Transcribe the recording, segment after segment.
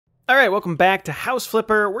All right, welcome back to House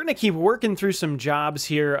Flipper. We're going to keep working through some jobs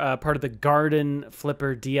here, part of the Garden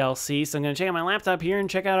Flipper DLC. So I'm going to check out my laptop here and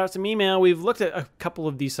check out some email. We've looked at a couple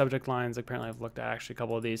of these subject lines. Apparently, I've looked at actually a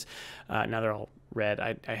couple of these. Now they're all red.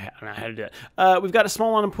 I don't know how to do it. We've got a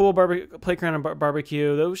small lawn and pool, playground and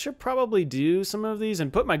barbecue. Those should probably do some of these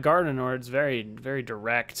and put my garden in order. It's very, very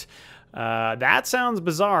direct. That sounds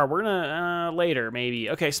bizarre. We're going to, later,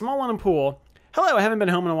 maybe. Okay, small lawn and pool. Hello, I haven't been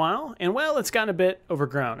home in a while, and well, it's gotten a bit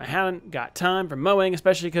overgrown. I haven't got time for mowing,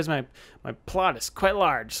 especially because my plot is quite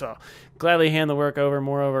large, so gladly hand the work over.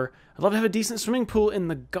 Moreover, I'd love to have a decent swimming pool in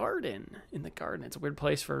the garden. It's a weird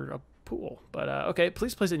place for a pool, but okay,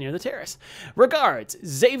 please place it near the terrace. Regards,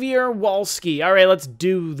 Xavier Walski. All right, let's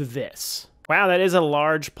do this. Wow, that is a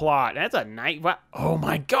large plot. That's a night. Oh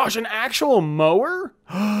my gosh, an actual mower?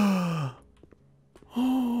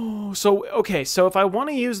 Oh, so, okay, so if I want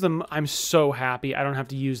to use them, I'm so happy I don't have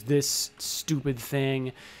to use this stupid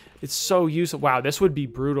thing. It's so useful. Wow, this would be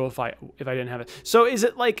brutal if I didn't have it. So is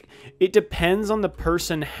it like, it depends on the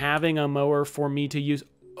person having a mower for me to use?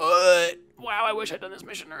 Wow, I wish I'd done this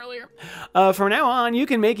mission earlier. From now on, you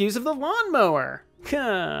can make use of the lawnmower.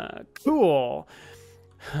 Cool.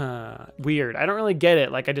 Weird. I don't really get it.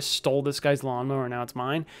 Like, I just stole this guy's lawnmower, now it's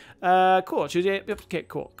mine. Cool. Choose it. Okay,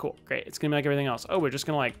 cool. Great. It's gonna be like everything else. Oh, we're just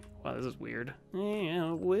gonna like, wow, this is weird.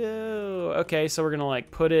 Yeah, whoa. Okay, so we're gonna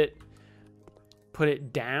like put it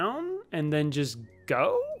down and then just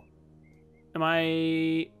go? Am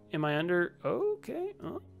I under? Okay.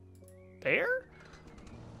 There?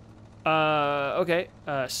 Okay.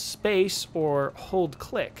 Space or hold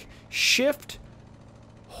click. Shift.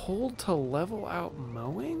 Hold to level out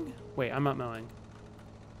mowing? Wait, I'm not mowing.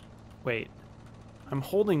 Wait. I'm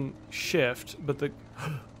holding shift, but the...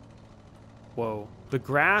 Whoa. The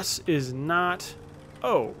grass is not...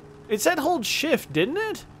 Oh. It said hold shift, didn't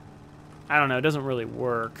it? I don't know. It doesn't really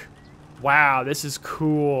work. Wow, this is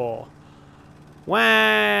cool.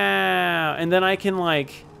 Wow. And then I can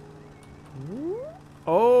like...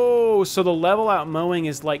 Oh, so the level out mowing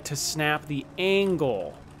is like to snap the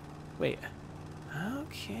angle. Wait.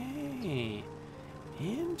 Okay,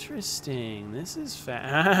 interesting. This is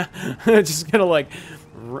just gonna like,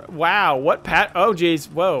 wow. What Oh, geez.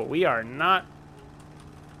 Whoa. We are not.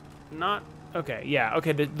 Okay. Yeah.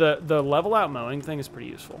 Okay. The level out mowing thing is pretty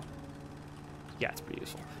useful. Yeah, it's pretty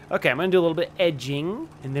useful. Okay, I'm gonna do a little bit edging,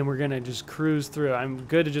 and then we're gonna just cruise through. I'm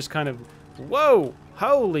good to just kind of. Whoa.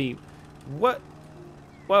 Holy. What?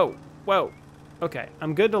 Whoa. Okay.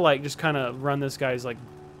 I'm good to like just kind of run this guy's like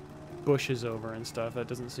bushes over and stuff. That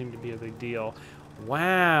doesn't seem to be a big deal.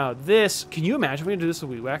 Wow, this, can you imagine if we could do this with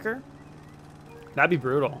Weed Whacker? That'd be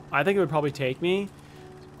brutal. I think it would probably take me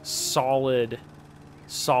solid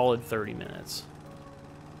 30 minutes.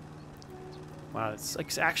 Wow, it's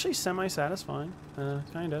like actually semi-satisfying.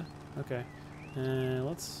 Kinda. Okay.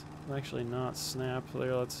 Let's actually not snap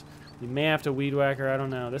there. We may have to Weed Whacker, I don't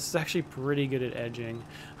know. This is actually pretty good at edging.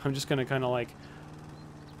 I'm just gonna kind of like,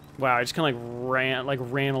 wow, I just kind of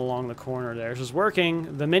ran along the corner there. This is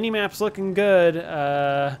working. The mini-map's looking good.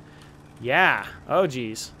 Yeah. Oh,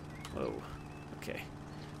 geez. Whoa. Okay.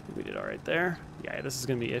 We did all right there. Yeah, this is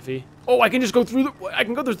gonna be iffy. Oh, I can just go through I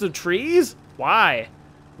can go through the trees? Why?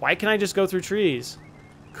 Why can I just go through trees?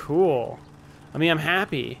 Cool. I mean, I'm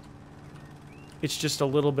happy. It's just a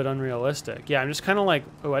little bit unrealistic. Yeah, I'm just kind of like,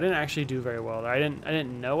 oh, I didn't actually do very well there. I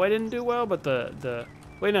didn't know I didn't do well, but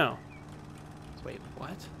wait, no. Wait,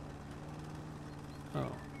 what? Oh,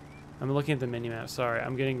 I'm looking at the minimap. Sorry,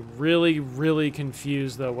 I'm getting really, really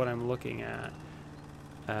confused though what I'm looking at.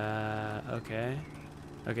 Okay.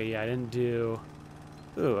 Okay, yeah, I didn't do...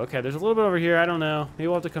 Ooh, okay, there's a little bit over here. I don't know. Maybe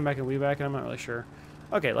we'll have to come back and weed back, and I'm not really sure.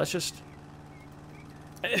 Okay, let's just...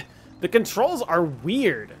 The controls are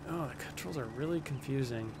weird. Oh, the controls are really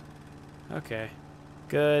confusing. Okay,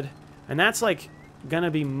 good. And that's like gonna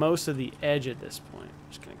be most of the edge at this point.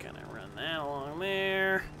 Just gonna kind of run that along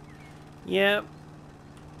there. Yep.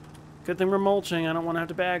 Good thing we're mulching. I don't want to have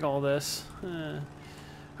to bag all this.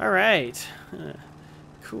 All right.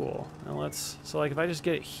 Cool. Now let's... So, like, if I just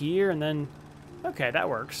get it here and then... Okay, that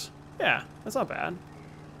works. Yeah, that's not bad.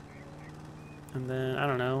 And then, I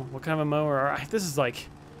don't know. What kind of a mower? This is like...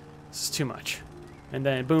 This is too much. And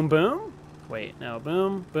then boom, boom. Wait, no.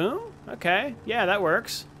 Boom, boom. Okay. Yeah, that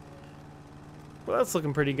works. Well, that's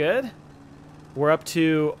looking pretty good. We're up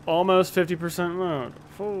to almost 50% mowed.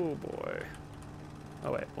 Oh, boy.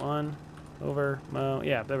 Oh, wait. One. Over. Mow.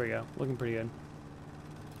 Yeah, there we go. Looking pretty good.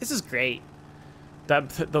 This is great.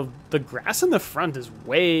 The grass in the front is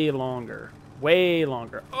way longer. Way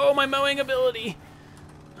longer. Oh, my mowing ability.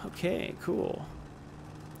 Okay, cool.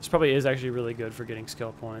 This probably is actually really good for getting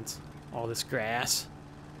skill points. All this grass.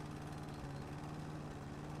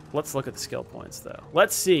 Let's look at the skill points, though.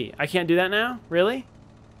 Let's see. I can't do that now? Really?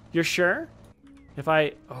 You're sure? If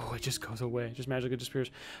I... Oh, it just goes away. It just magically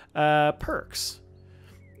disappears. Perks.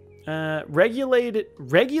 Regulated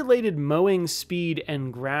mowing speed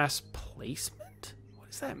and grass placement? What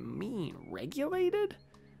does that mean? Regulated?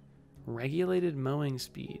 Regulated mowing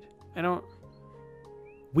speed. I don't...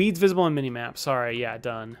 Weeds visible on minimap. Sorry, yeah,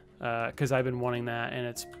 done. Because I've been wanting that, and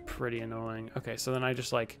it's pretty annoying. Okay, so then I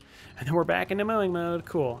just like... And then we're back into mowing mode.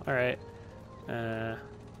 Cool. All right.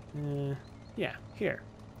 Yeah, here.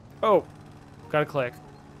 Oh! Gotta click.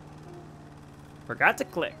 Forgot to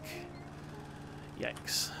click.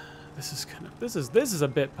 Yikes. This is a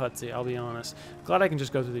bit putsy, I'll be honest. Glad I can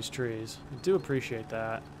just go through these trees. I do appreciate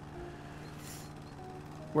that.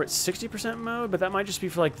 We're at 60% mode, but that might just be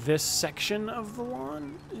for like this section of the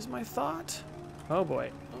lawn, is my thought. Oh boy.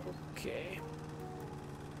 Okay.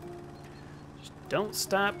 Just don't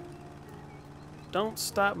stop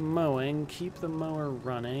mowing. Keep the mower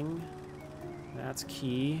running. That's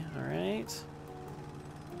key. All right.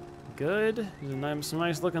 Good. There's some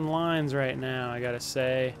nice looking lines right now, I gotta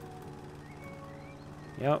say.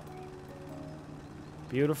 Yep.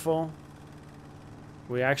 Beautiful.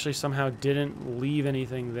 We actually somehow didn't leave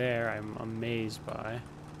anything there. I'm amazed by.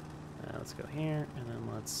 Let's go here, and then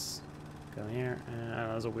let's go here. I don't know,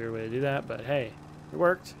 that was a weird way to do that, but hey, it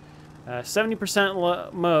worked.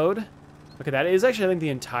 70% mode. Okay, that is actually, I think, the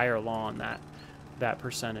entire lawn, that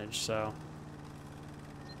percentage, so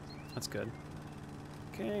that's good.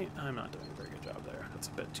 Okay, I'm not doing a very good job there. That's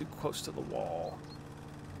a bit too close to the wall.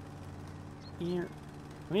 Here.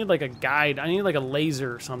 I need like a guide. I need like a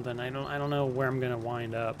laser or something. I don't know where I'm gonna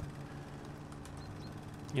wind up.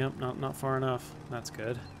 Yep, not far enough. That's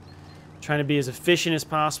good. Trying to be as efficient as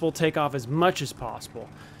possible, take off as much as possible.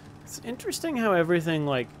 It's interesting how everything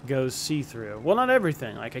like goes see-through. Well, not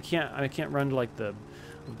everything. Like I can't run to like the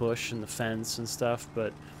bush and the fence and stuff,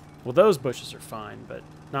 but well, those bushes are fine, but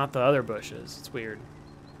not the other bushes. It's weird.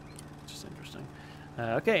 It's just interesting.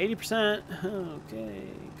 Okay, 80%. Okay,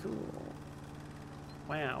 cool.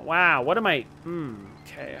 Wow, what am I...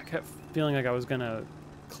 okay, I kept feeling like I was going to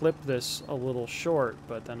clip this a little short,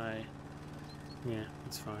 but then yeah,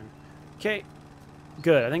 it's fine. Okay,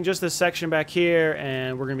 good. I think just this section back here,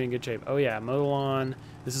 and we're going to be in good shape. Oh, yeah, mow the lawn.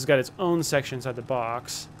 This has got its own section inside the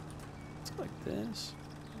box. Let's go like this.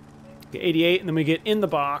 Get 88, and then we get in the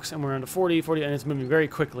box, and we're on to 40, and it's moving very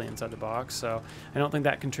quickly inside the box, so I don't think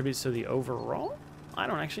that contributes to the overall. I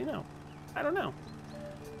don't actually know. I don't know.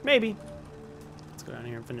 Maybe. Let's go down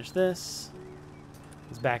here and finish this.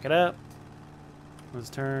 Let's back it up.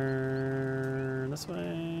 Let's turn this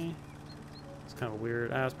way. It's kind of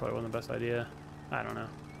weird. That probably wasn't the best idea. I don't know.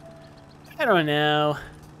 I don't know.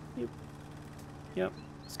 Yep.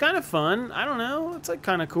 It's kind of fun. I don't know. It's like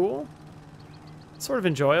kind of cool. It's sort of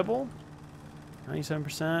enjoyable.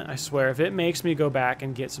 97%. I swear, if it makes me go back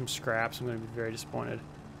and get some scraps, I'm going to be very disappointed.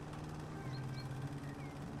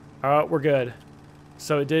 Oh, we're good.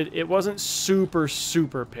 So it wasn't super,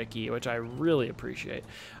 super picky, which I really appreciate.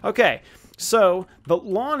 Okay, so the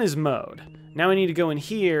lawn is mowed. Now we need to go in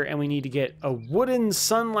here, and we need to get a wooden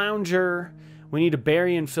sun lounger. We need to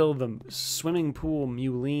bury and fill the swimming pool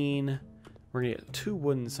mullein. We're going to get 2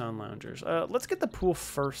 wooden sun loungers. Let's get the pool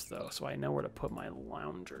first, though, so I know where to put my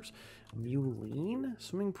loungers. Mullein?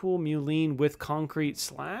 Swimming pool mullein with concrete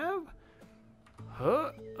slab?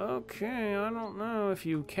 Huh? Okay, I don't know if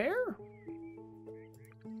you care.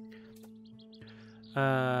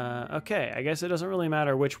 Okay, I guess it doesn't really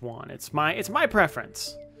matter which one. It's my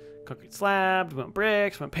preference. Concrete slab, we want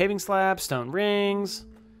bricks, we want paving slabs, stone rings.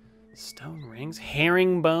 Stone rings?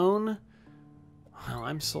 Herringbone? Well,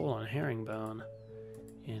 I'm sold on herringbone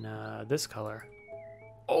in this color.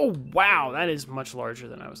 Oh, wow, that is much larger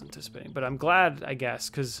than I was anticipating. But I'm glad, I guess,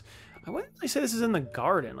 because I wouldn't really say this is in the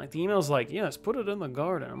garden. Like, the email's like, yes, put it in the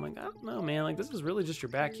garden. I'm like, I don't know, man. Like, this is really just your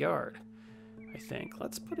backyard, I think.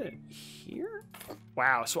 Let's put it here.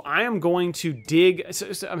 Wow, so I am going to dig...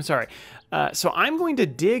 I'm sorry. So I'm going to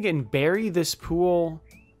dig and bury this pool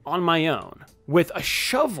on my own with a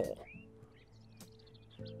shovel.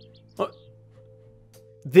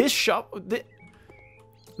 This shovel...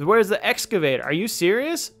 Where's the excavator? Are you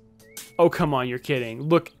serious? Oh, come on, you're kidding.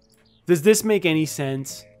 Look, does this make any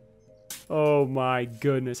sense? Oh my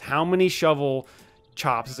goodness. How many shovel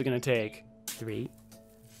chops is it going to take? 3,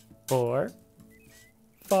 4,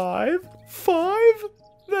 5? 5?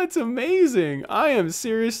 That's amazing. I am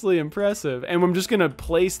seriously impressive. And I'm just going to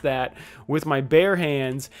place that with my bare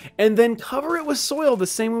hands and then cover it with soil the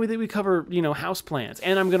same way that we cover, you know, houseplants.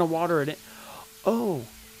 And I'm going to water it in. Oh.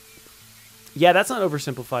 Yeah, that's not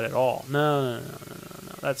oversimplified at all. No.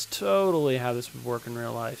 That's totally how this would work in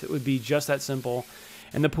real life. It would be just that simple,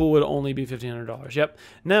 and the pool would only be $1,500. Yep.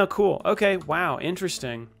 No, cool. Okay, wow,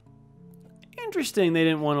 interesting. Interesting they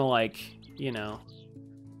didn't want to, like, you know,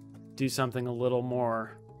 do something a little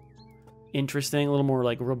more interesting, a little more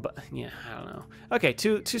like, yeah, I don't know. Okay,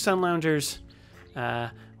 two sun loungers.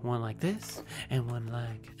 One like this, and one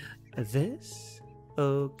like this.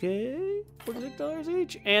 Okay, $46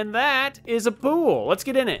 each. And that is a pool. Let's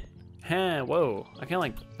get in it. Huh, whoa. I can't,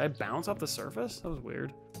 like, did I bounce off the surface? That was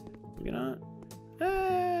weird. Maybe not.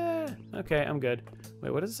 Okay, I'm good.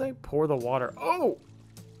 Wait, what does it say? Pour the water. Oh!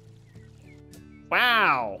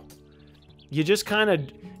 Wow. You just kind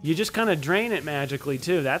of drain it magically,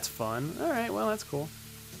 too. That's fun. All right, well, that's cool.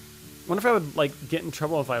 Wonder if I would, like, get in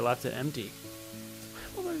trouble if I left it empty.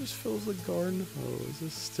 Well, that just fills the garden. Oh,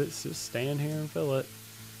 just stand here and fill it.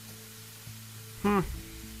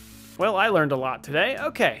 Well, I learned a lot today.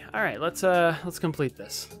 Okay, all right, let's complete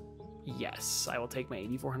this. Yes, I will take my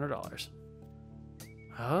 $8,400.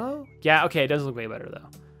 Oh, yeah, okay, it does look way better, though.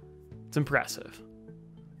 It's impressive.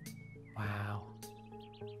 Wow.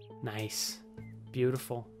 Nice.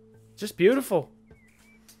 Beautiful. Just beautiful.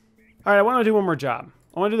 All right, I want to do one more job.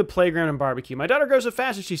 I want to do the playground and barbecue. My daughter grows so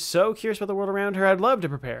fast and she's so curious about the world around her. I'd love to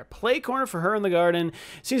prepare a play corner for her in the garden.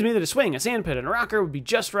 Seems to me that a swing, a sand pit, and a rocker would be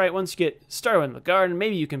just right. Once you get started in the garden,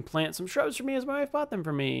 maybe you can plant some shrubs for me as my wife bought them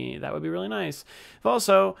for me. That would be really nice.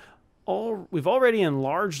 Also, we've already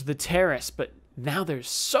enlarged the terrace, but now there's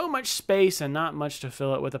so much space and not much to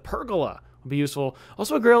fill it with. A pergola would be useful.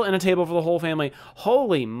 Also a grill and a table for the whole family.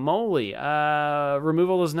 Holy moly. Remove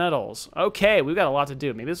all those nettles. Okay, we've got a lot to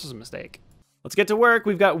do. Maybe this was a mistake. Let's get to work.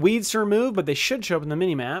 We've got weeds to remove, but they should show up in the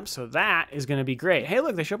mini-map, so that is going to be great. Hey,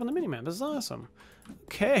 look, they show up in the mini-map. This is awesome.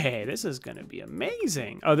 Okay, this is going to be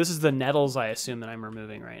amazing. Oh, this is the nettles, I assume, that I'm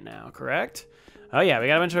removing right now, correct? Oh, yeah, we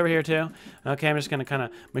got a bunch over here, too. Okay, I'm just going to kind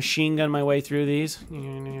of machine gun my way through these.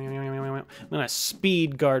 I'm going to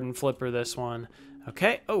speed garden flipper this one.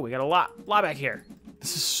 Okay. Oh, we got a lot back here.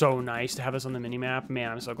 This is so nice to have this on the mini-map.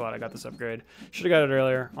 Man, I'm so glad I got this upgrade. Should have got it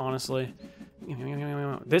earlier, honestly.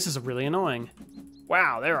 This is really annoying.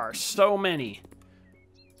 Wow, there are so many.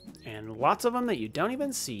 And lots of them that you don't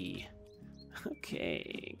even see.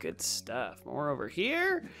 Okay, good stuff. More over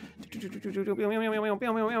here. Okay, all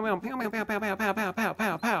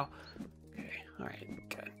right,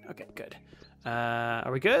 good. Okay, good.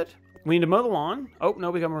 Are we good? We need to mow the lawn. Oh,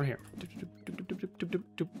 no, we got more here. I'm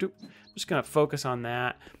just going to focus on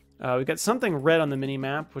that. We've got something red on the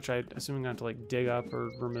mini-map, which I assume I'm going to have to, like, dig up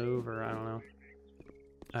or remove, or I don't know.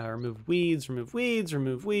 Remove weeds, remove weeds,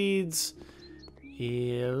 remove weeds.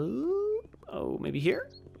 Oh, maybe here?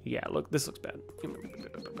 Yeah, look, this looks bad. Bam, bam,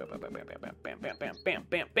 bam, bam,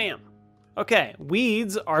 bam, bam. Okay,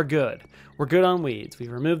 weeds are good. We're good on weeds.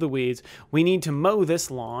 We've removed the weeds. We need to mow this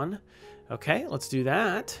lawn. Okay, let's do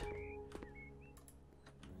that.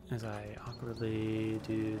 As I awkwardly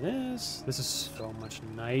do this. This is so much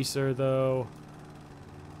nicer, though.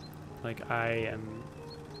 Like, I am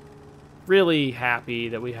really happy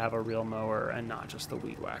that we have a real mower and not just the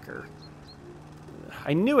weed whacker.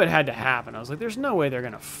 I knew it had to happen. I was like, there's no way they're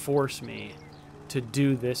going to force me to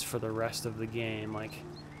do this for the rest of the game. Like,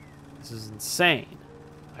 this is insane.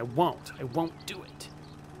 I won't do it.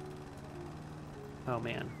 Oh,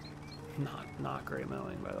 man. Not great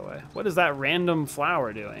mowing, by the way. What is that random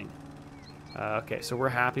flower doing? Okay, so we're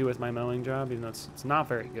happy with my mowing job, even though it's not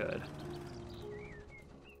very good.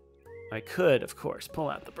 I could, of course, pull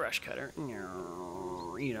out the brush cutter.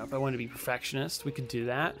 You know, if I want to be perfectionist, we could do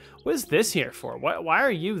that. What is this here for? Why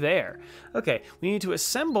are you there? Okay, we need to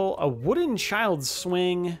assemble a wooden child's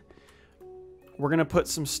swing. We're going to put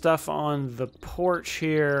some stuff on the porch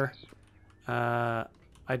here. I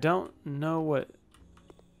don't know what...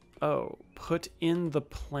 Oh, put in the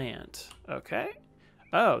plant. Okay.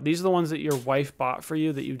 Oh, these are the ones that your wife bought for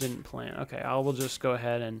you that you didn't plant. Okay, we'll just go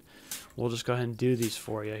ahead and do these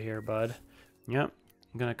for you here, bud. Yep.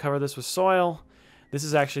 I'm gonna cover this with soil. This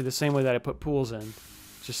is actually the same way that I put pools in,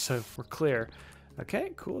 just so we're clear.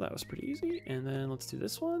 Okay, cool. That was pretty easy. And then let's do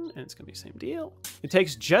this one, and it's gonna be the same deal. It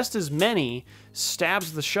takes just as many stabs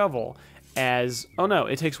of the shovel as... Oh no,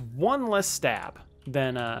 it takes one less stab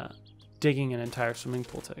than digging an entire swimming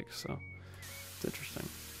pool takes. So it's interesting.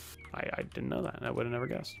 I didn't know that. I would have never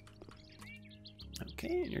guessed.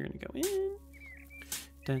 Okay, and you're gonna go in.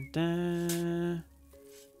 Dun, dun.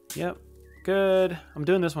 Yep, good. I'm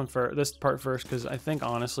doing this part first because I think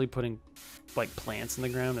honestly putting like plants in the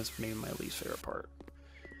ground is maybe my least favorite part.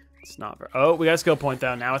 It's not very... Oh, we got a skill point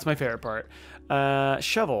though. Now it's my favorite part.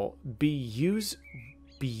 Shovel.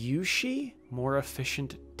 Byushi? More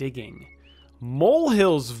efficient digging.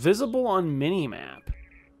 Molehills visible on minimap.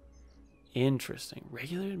 Interesting.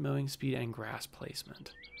 Regulated mowing speed and grass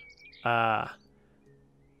placement.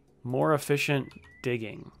 More efficient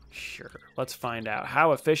digging. Sure. Let's find out.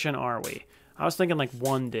 How efficient are we? I was thinking like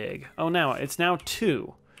 1 dig. Oh, now it's now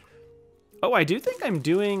 2. Oh, I do think I'm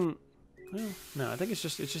doing. Well, no, I think it's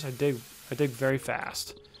just I dig very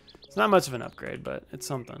fast. It's not much of an upgrade, but it's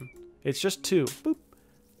something. It's just 2. Boop,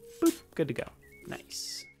 boop. Good to go.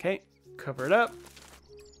 Nice. Okay, cover it up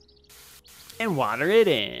and water it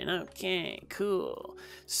in. Okay, cool.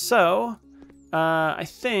 So, I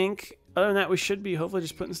think other than that, we should be hopefully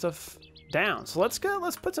just putting stuff down. So let's go.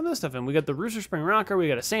 Let's put some of this stuff in. We got the Rooster Spring Rocker. We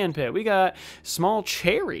got a sand pit. We got small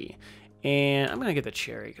cherry. And I'm gonna get the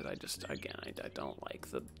cherry because I don't like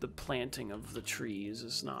the planting of the trees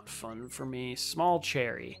is not fun for me. Small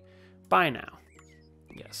cherry. Buy now.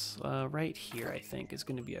 Yes, right here I think is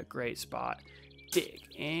gonna be a great spot. Dig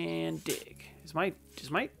and dig.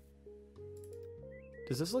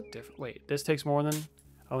 Does this look different? Wait, this takes more than.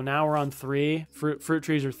 Oh, now we're on 3. Fruit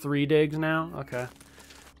trees are 3 digs now. Okay,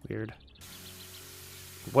 weird.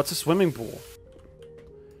 What's a swimming pool?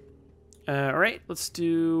 All right, let's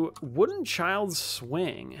do wooden child's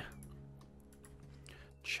swing.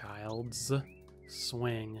 Child's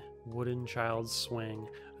swing. Wooden child's swing.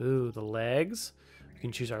 Ooh, the legs. We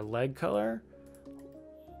can choose our leg color.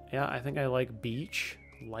 Yeah, I think I like beach.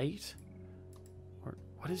 Light. Or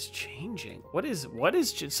what is changing? What is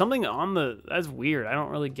something on the... That's weird. I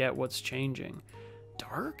don't really get what's changing.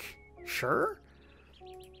 Dark? Sure.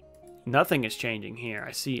 Nothing is changing here.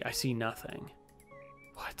 I see nothing.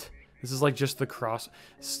 What? This is like just the cross.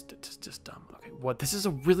 Just dumb. Okay, what? This is a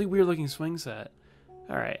really weird looking swing set.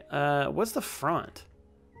 All right. What's the front?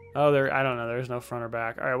 Oh, I don't know. There's no front or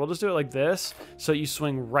back. All right, we'll just do it like this. So you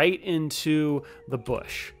swing right into the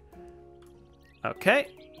bush. Okay.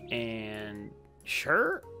 And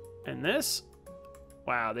sure. And this.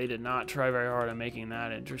 Wow, they did not try very hard on making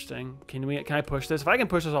that interesting. Can I push this? If I can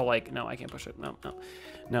push this, I'll like. No, I can't push it.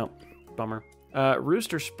 No. Bummer.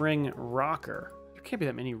 Rooster Spring Rocker. There can't be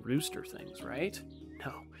that many rooster things, right?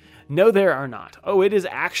 No, there are not. Oh, it is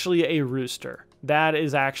actually a rooster. That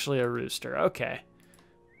is actually a rooster. Okay.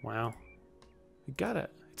 Wow.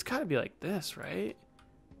 It's gotta be like this, right?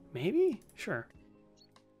 Maybe? Sure.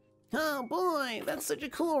 Oh boy, that's such a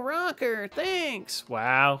cool rocker. Thanks.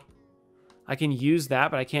 Wow. I can use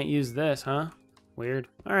that, but I can't use this, huh? Weird.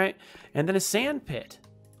 All right. And then a sand pit.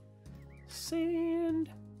 Sand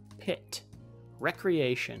pit.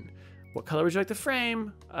 Recreation. What color would you like the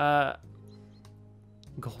frame?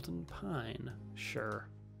 Golden pine. Sure.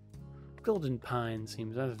 Golden pine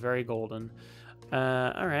seems, that's very golden.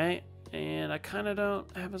 All right. And I kind of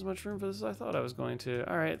don't have as much room for this as I thought I was going to.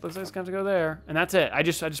 All right, looks like it's going to go there. And that's it. I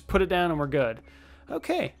just put it down and we're good.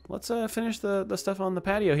 Okay, let's finish the stuff on the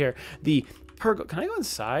patio here. The pergola. Can I go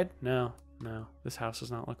inside? No. This house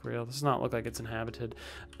does not look real. This does not look like it's inhabited.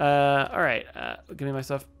 All right, give me my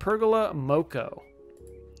stuff. Pergola Moco.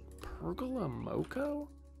 Pergola Moco?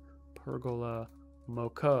 Pergola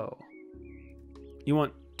Moco. You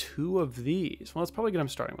want 2 of these. Well, let's probably get them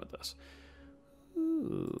starting with this.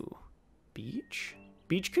 Ooh. Beach?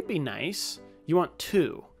 Beach could be nice. You want 2.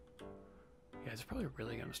 You guys are probably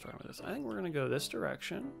really going to start with this. I think we're going to go this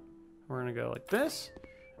direction. We're going to go like this.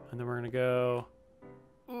 And then we're going to go...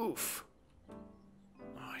 Oof.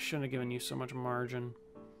 Oh, I shouldn't have given you so much margin.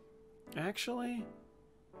 Actually,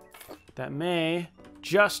 that may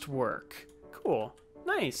just work. Cool.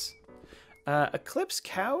 Nice. Eclipse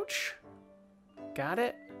couch. Got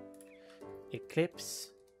it.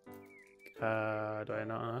 Eclipse. Do I not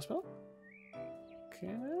know how to spell?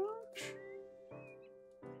 Couch?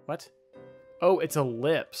 What? Oh, it's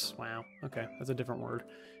ellipse. Wow. Okay, that's a different word.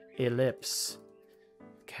 Ellipse.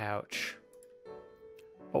 Couch.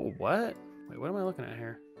 Oh, what? Wait, what am I looking at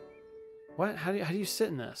here? What? How do you sit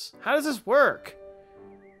in this? How does this work?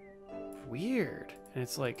 Weird. And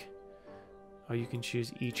it's like, oh, you can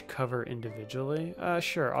choose each cover individually?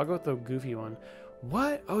 Sure, I'll go with the goofy one.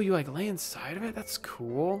 What? Oh, you like lay inside of it? That's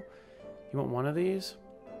cool. You want one of these?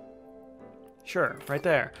 Sure, right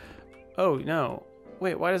there. Oh, no.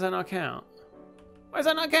 Wait, why does that not count? Why does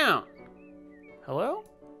that not count? Hello?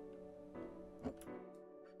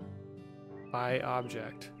 Buy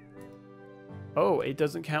object. Oh, it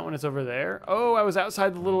doesn't count when it's over there? Oh, I was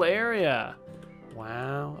outside the little area.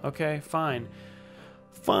 Wow. Okay, fine.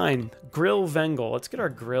 Fine. Grill Vengel. Let's get our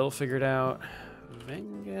grill figured out.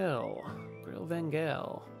 Vengel. Grill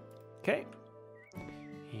Vengel. Okay.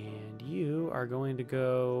 And you are going to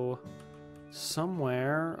go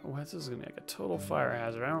somewhere. What's this going to be? Like a total fire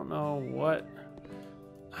hazard. I don't know what.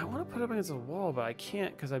 I want to put it up against the wall, but I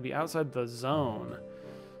can't because I'd be outside the zone.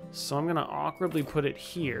 So I'm going to awkwardly put it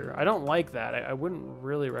here. I don't like that. I wouldn't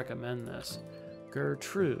really recommend this.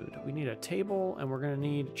 Gertrude. We need a table, and we're going to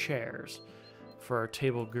need chairs for our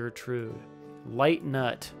table Gertrude. Light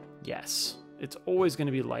nut. Yes. It's always going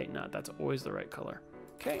to be light nut. That's always the right color.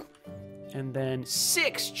 Okay. And then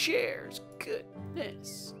 6 chairs.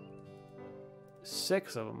 Goodness.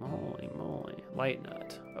 6 of them. Holy moly. Light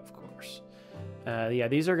nut, of course. Yeah,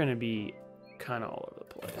 these are going to be kind of all over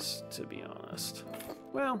the place, to be honest.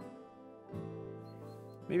 Well,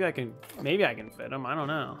 maybe I can fit them. I don't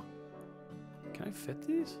know. Can I fit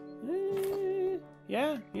these?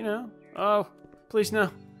 Yeah, you know. Oh, please no.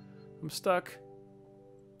 I'm stuck.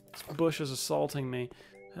 This bush is assaulting me.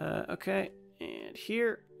 Okay, and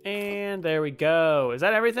here, and there we go. Is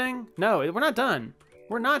that everything? No, we're not done.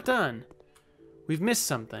 We're not done. We've missed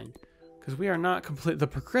something. Because we are not complete. The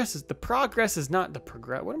progress is not the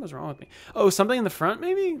progress. What was wrong with me? Oh, something in the front,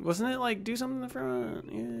 maybe? Wasn't it like do something in the front?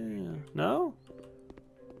 Yeah. No?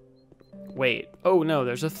 Wait. Oh, no,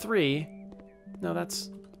 there's a 3. No,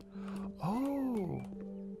 that's... Oh.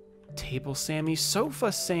 Table Sammy,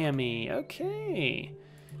 sofa Sammy. Okay.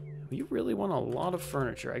 You really want a lot of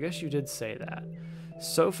furniture. I guess you did say that.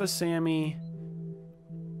 Sofa Sammy.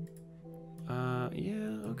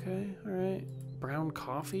 Yeah, okay. All right. Brown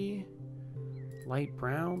coffee. Light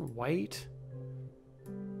brown, white,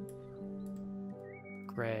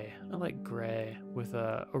 gray. I like gray with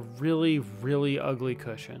a really, really ugly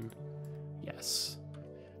cushion. Yes,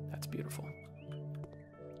 that's beautiful.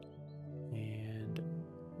 And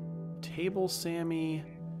table Sammy,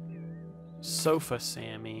 sofa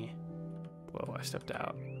Sammy. Whoa, I stepped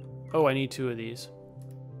out. Oh, I need 2 of these.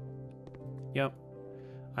 Yep.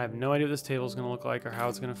 I have no idea what this table is going to look like or how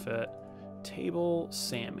it's going to fit. Table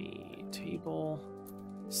Sammy. Table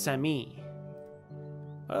Sammy.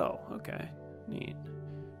 Oh, okay. Neat.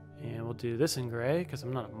 And we'll do this in gray because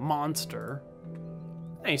I'm not a monster.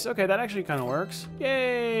 Nice. Okay, that actually kind of works.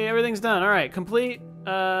 Yay! Everything's done. All right, complete.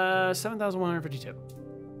 7,152.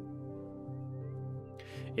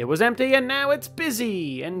 It was empty and now it's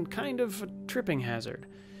busy and kind of a tripping hazard.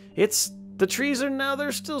 The trees are now,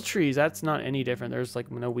 they're still trees. That's not any different. There's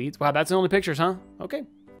like no weeds. Wow, that's the only pictures, huh? Okay.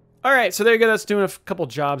 All right, so there you go. That's doing a couple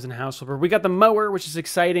jobs in House Flipper. We got the mower, which is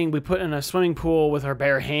exciting. We put in a swimming pool with our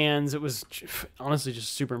bare hands. It was honestly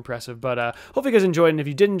just super impressive. But hopefully you guys enjoyed. And if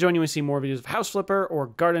you did enjoy and you want to see more videos of House Flipper or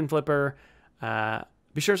Garden Flipper,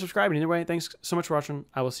 be sure to subscribe. And either way, thanks so much for watching.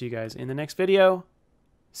 I will see you guys in the next video.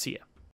 See ya.